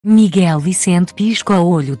Miguel Vicente pisca o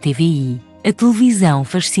olho TVI, a televisão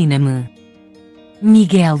fascina-me.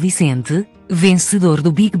 Miguel Vicente, vencedor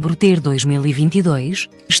do Big Brother 2022,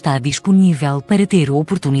 está disponível para ter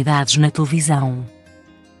oportunidades na televisão.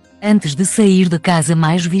 Antes de sair da casa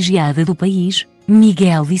mais vigiada do país,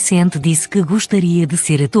 Miguel Vicente disse que gostaria de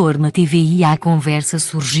ser ator na TVI A. Conversa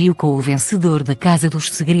surgiu com o vencedor da Casa dos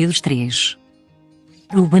Segredos 3.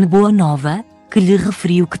 Ruben Boa Nova, que lhe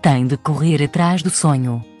referiu que tem de correr atrás do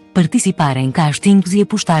sonho, participar em castings e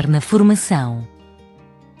apostar na formação.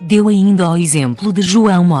 Deu ainda o exemplo de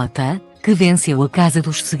João Mota, que venceu a Casa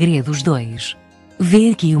dos Segredos 2.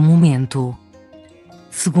 Vê aqui o momento.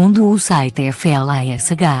 Segundo o site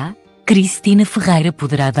FLASH, Cristina Ferreira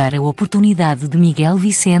poderá dar a oportunidade de Miguel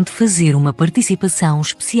Vicente fazer uma participação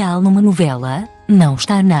especial numa novela, não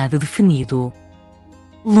está nada definido.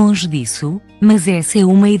 Longe disso, mas essa é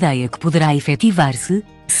uma ideia que poderá efetivar-se,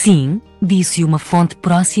 sim, disse uma fonte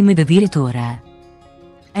próxima da diretora.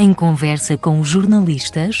 Em conversa com os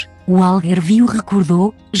jornalistas, o algarvio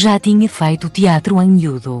recordou, já tinha feito teatro em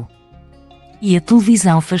miúdo. E a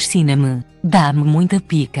televisão fascina-me, dá-me muita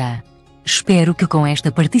pica. Espero que com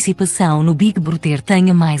esta participação no Big Brother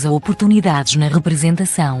tenha mais oportunidades na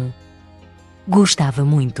representação. Gostava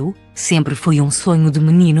muito, sempre foi um sonho de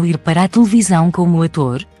menino ir para a televisão como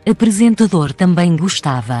ator, apresentador também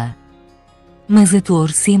gostava. Mas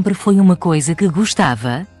ator sempre foi uma coisa que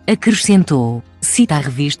gostava, acrescentou, cita a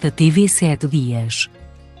revista TV 7 Dias.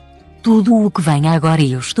 Tudo o que venha agora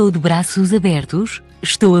eu estou de braços abertos,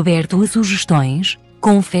 estou aberto a sugestões,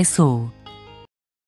 confessou.